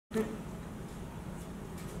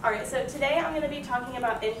Alright, so today I'm going to be talking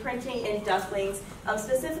about imprinting in ducklings,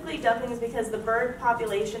 specifically ducklings because the bird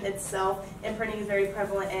population itself, imprinting is very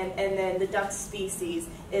prevalent in, and then the duck species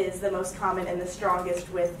is the most common and the strongest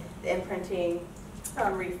with the imprinting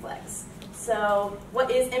reflex. So what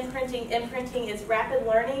is imprinting? Imprinting is rapid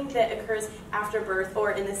learning that occurs after birth,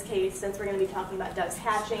 or in this case, since we're going to be talking about ducks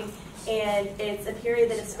hatching, and it's a period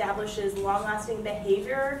that establishes long-lasting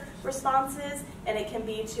behavior responses, and it can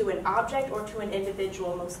be to an object or to an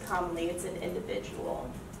individual. Most commonly, it's an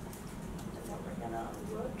individual. And then we're going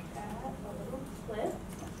to look at a little clip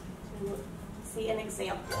to see an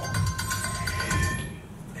example.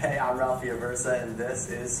 Hey, I'm Ralphie Aversa, and this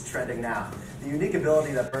is Trending Now. The unique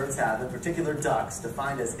ability that birds have, in particular ducks,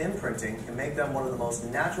 defined as imprinting, can make them one of the most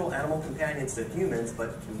natural animal companions to humans,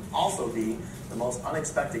 but can also be the most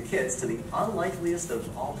unexpected kids to the unlikeliest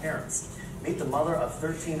of all parents. Meet the mother of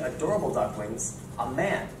 13 adorable ducklings, a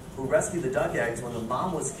man who rescued the duck eggs when the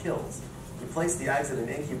mom was killed. He placed the eggs in an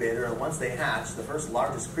incubator, and once they hatched, the first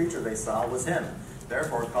largest creature they saw was him,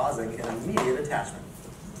 therefore causing an immediate attachment.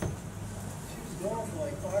 Gone for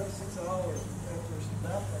like 5 or 6 hours after she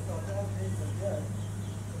left. I thought that was dead.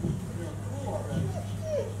 They're cool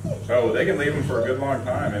already. Oh, they can leave them for a good long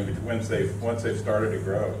time, and once they've started to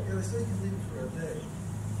grow. Yeah, they say you can leave them for a day.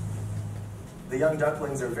 The young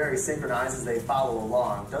ducklings are very synchronized as they follow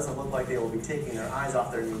along. Doesn't look like they will be taking their eyes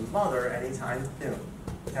off their new mother anytime soon.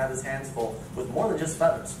 Ted has hands full with more than just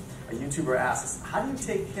feathers. A YouTuber asks, how do you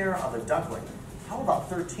take care of a duckling? How about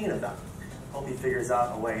 13 of them? Hope he figures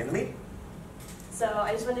out a way. In the meat. So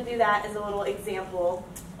I just wanted to do that as a little example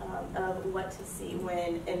of what to see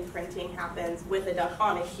when imprinting happens with a duck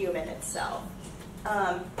on a human itself.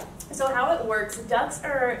 So how it works, ducks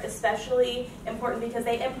are especially important because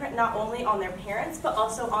they imprint not only on their parents, but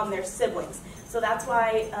also on their siblings. So that's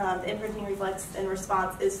why the imprinting reflex and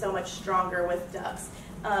response is so much stronger with ducks.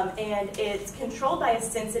 And it's controlled by a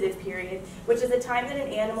sensitive period, which is a time that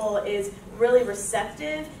an animal is really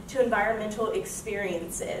receptive to environmental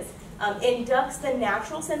experiences. In ducks, the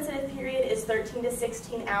natural sensitive period is 13 to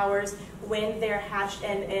 16 hours when they're hatched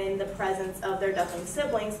and in the presence of their duckling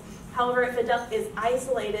siblings. However, if a duck is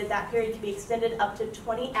isolated, that period can be extended up to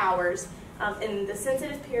 20 hours. In the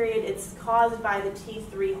sensitive period, it's caused by the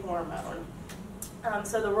T3 hormone.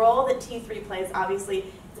 So the role that T3 plays, obviously,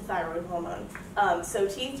 the thyroid hormone. So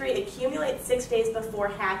T3 accumulates 6 days before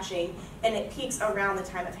hatching, and it peaks around the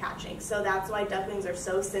time of hatching. So that's why ducklings are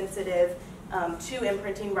so sensitive to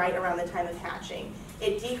imprinting right around the time of hatching.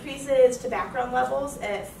 It decreases to background levels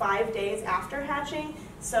at 5 days after hatching.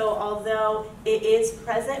 So although it is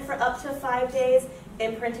present for up to 5 days,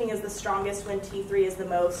 imprinting is the strongest when T3 is the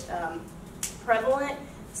most prevalent.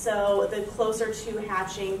 So the closer to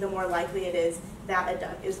hatching, the more likely it is that a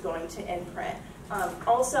duck is going to imprint.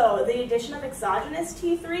 Also, the addition of exogenous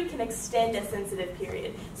T3 can extend a sensitive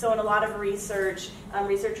period. So in a lot of research,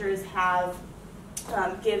 researchers have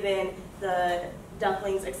given the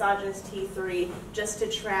ducklings exogenous T3 just to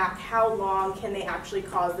track how long can they actually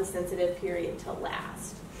cause the sensitive period to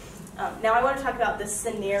last. Now I want to talk about the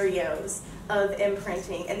scenarios of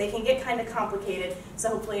imprinting, and they can get kind of complicated, so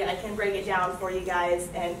hopefully I can break it down for you guys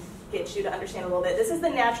and get you to understand a little bit. This is the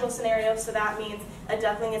natural scenario, so that means a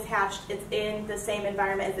duckling is hatched, it's in the same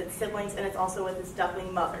environment as its siblings, and it's also with its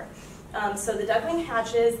duckling mother. So the duckling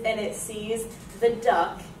hatches and it sees the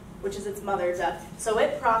duck, which is its mother duck. So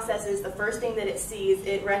it processes the first thing that it sees,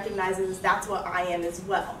 it recognizes that's what I am as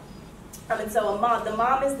well. And so the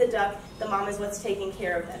mom is the duck, the mom is what's taking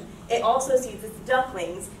care of them. It also sees its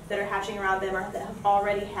ducklings that are hatching around them or that have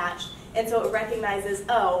already hatched. And so it recognizes,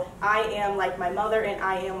 oh, I am like my mother and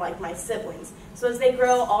I am like my siblings. So as they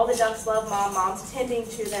grow, all the ducks love mom, mom's tending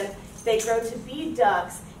to them. They grow to be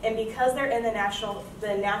ducks, and because they're in the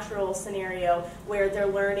natural scenario where they're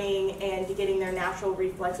learning and getting their natural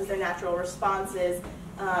reflexes, their natural responses,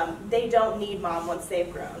 they don't need mom once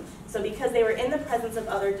they've grown. So because they were in the presence of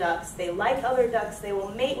other ducks, they like other ducks, they will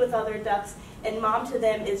mate with other ducks, and mom to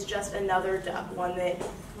them is just another duck, one that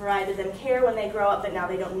provided them care when they grow up, but now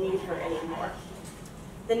they don't need her anymore.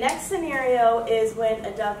 The next scenario is when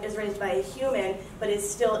a duck is raised by a human, but is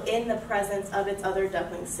still in the presence of its other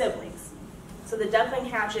duckling siblings. So the duckling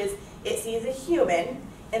hatches, it sees a human,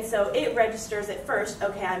 and so it registers at first,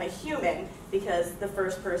 okay, I'm a human, because the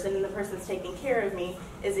first person and the person that's taking care of me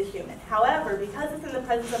is a human. However, because it's in the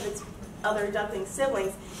presence of its other duckling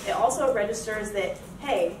siblings, it also registers that,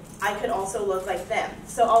 hey, I could also look like them.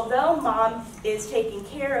 So although mom is taking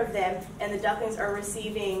care of them and the ducklings are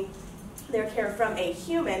receiving their care from a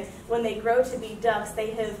human, when they grow to be ducks,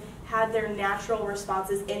 they have had their natural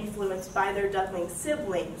responses influenced by their duckling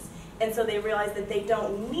siblings. And so they realize that they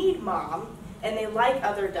don't need mom, and they like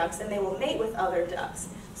other ducks, and they will mate with other ducks.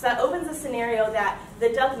 So that opens a scenario that the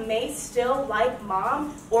duck may still like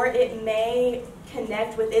mom, or it may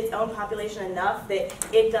connect with its own population enough that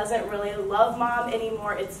it doesn't really love mom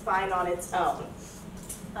anymore, it's fine on its own.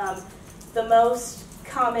 The most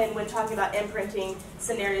common when talking about imprinting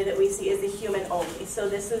scenario that we see is the human only. So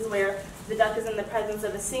this is where the duck is in the presence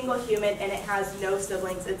of a single human and it has no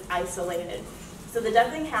siblings, it's isolated. So the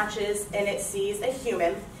duckling hatches and it sees a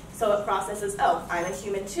human, so it processes, oh, I'm a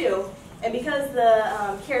human too. And because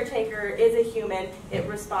the caretaker is a human, it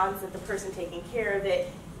responds that the person taking care of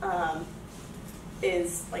it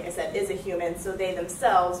is, like I said, is a human, so they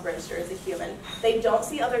themselves register as a human. They don't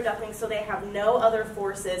see other ducklings, so they have no other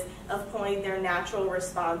forces of pulling their natural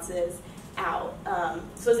responses out.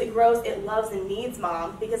 So as it grows, it loves and needs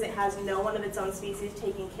mom because it has no one of its own species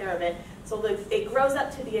taking care of it. So it grows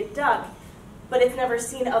up to be a duck, but it's never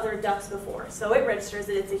seen other ducks before. So it registers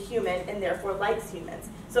that it's a human and therefore likes humans.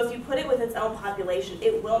 So if you put it with its own population,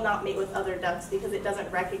 it will not mate with other ducks because it doesn't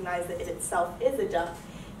recognize that it itself is a duck.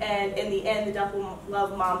 And in the end, the duck will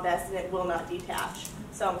love mom best and it will not detach.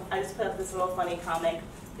 So I just put up this little funny comic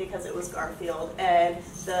because it was Garfield. And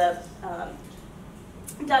the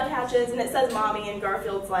duck hatches and it says mommy, and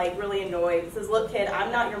Garfield's like really annoyed. It says, look kid,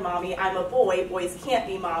 I'm not your mommy, I'm a boy, boys can't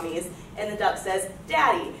be mommies. And the duck says,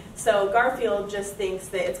 daddy. So Garfield just thinks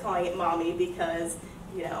that it's calling it mommy because,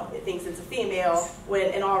 you know, it thinks it's a female,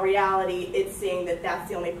 when in all reality, it's seeing that that's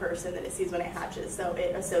the only person that it sees when it hatches, so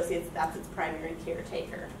it associates that's its primary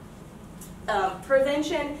caretaker.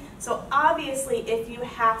 Prevention, so obviously if you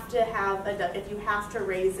have to have a duck, if you have to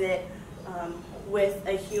raise it with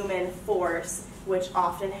a human force, which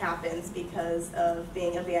often happens because of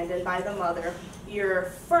being abandoned by the mother, your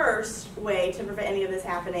first way to prevent any of this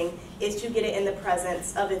happening is to get it in the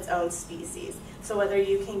presence of its own species. So whether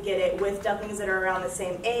you can get it with ducklings that are around the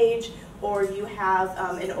same age, or you have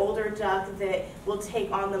an older duck that will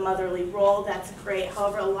take on the motherly role, that's great.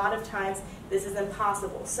 However, a lot of times this is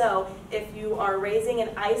impossible. So if you are raising an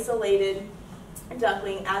isolated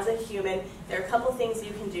duckling as a human, there are a couple things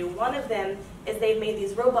you can do. One of them is they've made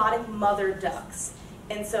these robotic mother ducks.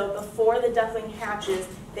 And so before the duckling hatches,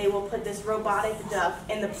 they will put this robotic duck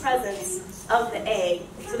in the presence of the egg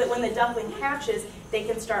so that when the duckling hatches, they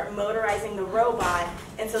can start motorizing the robot.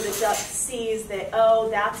 And so the duck sees that, oh,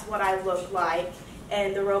 that's what I look like.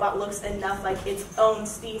 And the robot looks enough like its own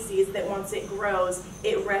species that once it grows,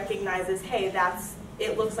 it recognizes, hey,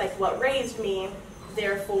 it looks like what raised me.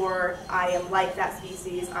 Therefore, I am like that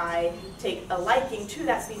species. I take a liking to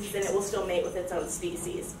that species, and it will still mate with its own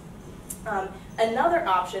species. Another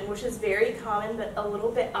option, which is very common but a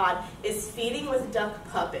little bit odd, is feeding with duck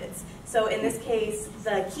puppets. So in this case,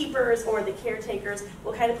 the keepers or the caretakers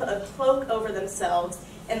will kind of put a cloak over themselves,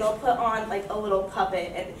 and they'll put on like a little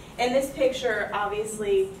puppet. And in this picture,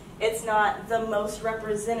 obviously, it's not the most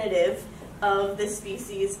representative of the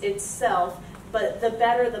species itself, but the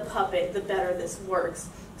better the puppet, the better this works.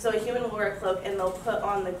 So a human will wear a cloak and they'll put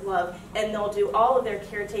on the glove and they'll do all of their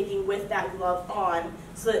caretaking with that glove on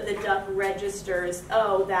so that the duck registers,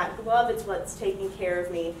 oh, that glove is what's taking care of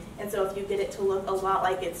me. And so if you get it to look a lot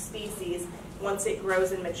like its species, once it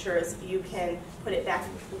grows and matures, you can put it back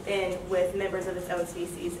in with members of its own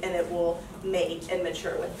species and it will mate and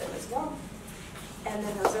mature with them as well. And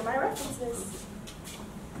then those are my references.